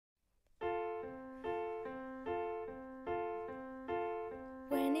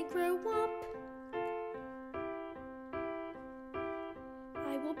when I grow up,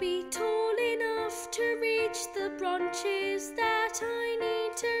 I will be tall enough to reach the branches that I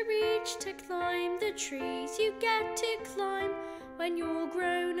need to reach to climb the trees you get to climb when you're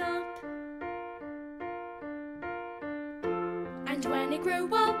grown up. And when I grow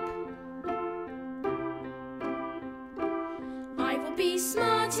up, I will be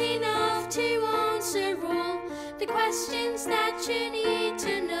smart enough to answer all the questions that you need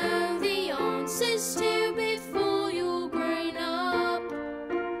to know the answers to before you're grown up.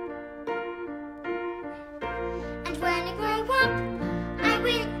 And when I grow up, I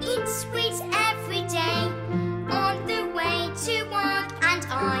will eat sweets every day on the way to work, and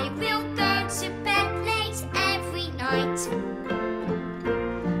I will go to bed late every night.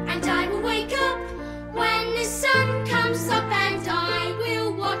 And I will wake up when the sun comes up, and I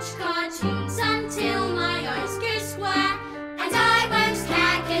will watch cartoons until my eyes go square. And I won't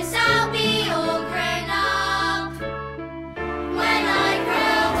care 'cause I'll be all grown up when I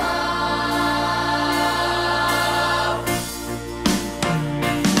grow up.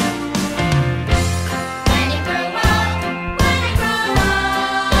 When I grow up,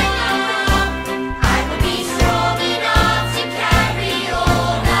 I will be strong enough to carry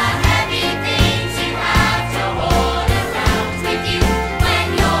all the heavy things you have to haul around with you when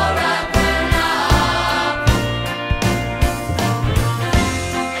you're a grown up.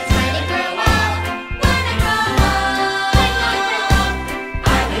 And when I grow up,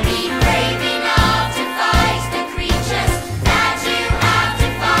 I will be brave enough to fight the creatures that you have to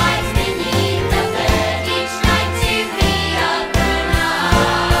fight beneath the bed each night to be a grown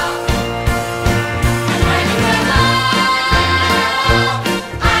up. And when I grow up,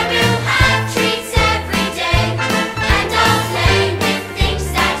 I will have treats every day, and I'll play with things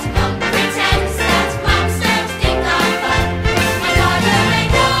that Mum pretends that mums don't think are fun. And I will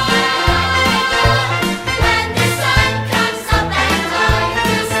wake up when the sun comes up, and I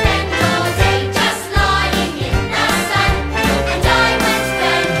will spend all day just lying in the sun. And I won't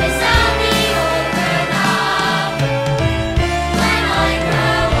moan 'cause I'll be all grown up when I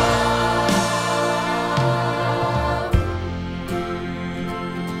grow up.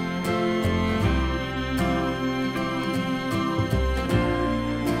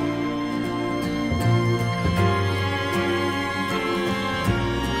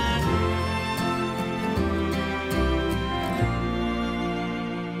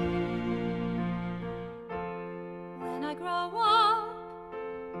 When I grow up,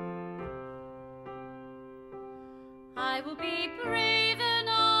 I will be brave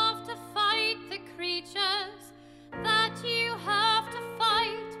enough to fight the creatures that you have to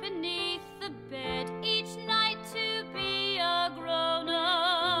fight beneath the bed each night to be a grown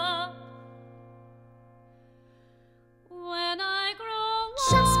up. When I grow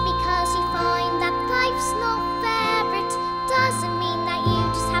up, Just because you find that life's not fair, it doesn't mean that you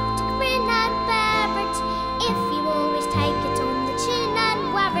just have to grin and bear it. If you always take it on the chin and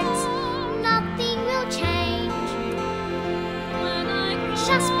wear it, nothing will change. when I grow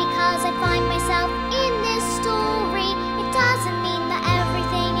Just because I find myself in this story, it doesn't mean that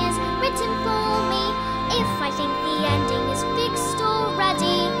everything is written for me. If I think the ending is fixed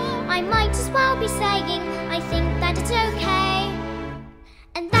already, I might as well be saying I think that it's okay.